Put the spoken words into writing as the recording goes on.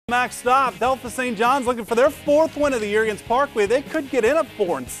Max stop. Delphos St. John's looking for their 4th win of the year against Parkway. They could get in at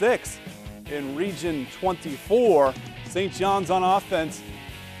 4-6 in Region 24. St. John's on offense.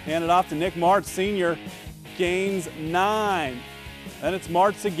 Hand it off to Nick Martz, senior. Gains 9. Then it's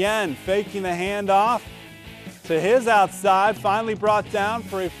Martz again, faking the handoff to his outside. Finally brought down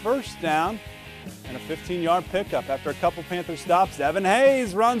for a first down and a 15-yard pickup after a couple Panther stops. Evan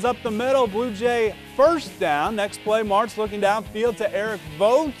Hayes runs up the middle. Blue Jay first down. Next play, Martz looking downfield to Eric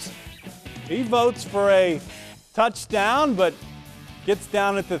Votes. He votes for a touchdown, but gets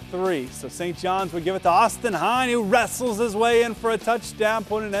down at the 3. So St. John's would give it to Austin Hine, who wrestles his way in for a touchdown,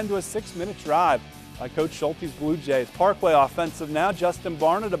 putting an end to a 6-minute drive by Coach Schulte's Blue Jays. Parkway offensive now. Justin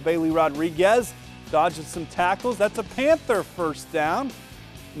Barna to Bailey Rodriguez. Dodges some tackles. That's a Panther first down.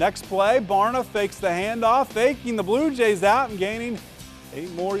 Next play, Barna fakes the handoff, faking the Blue Jays out and gaining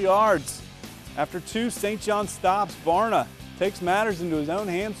 8 more yards. After 2 St. John stops, Barna takes matters into his own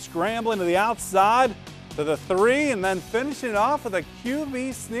hands, scrambling to the outside to the 3, and then finishing it off with a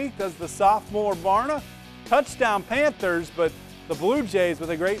QB sneak does the sophomore Barna. Touchdown Panthers, but the Blue Jays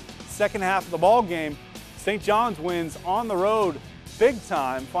with a great second half of the ball game. St. John's wins on the road big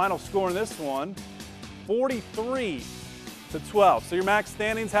time. Final score in this one, 43-12. So your MAC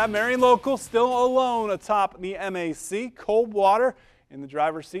standings have Marion Local still alone atop the MAC. Coldwater in the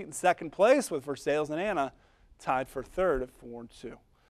driver's seat in second place with Versailles and Anna tied for third at 4-2.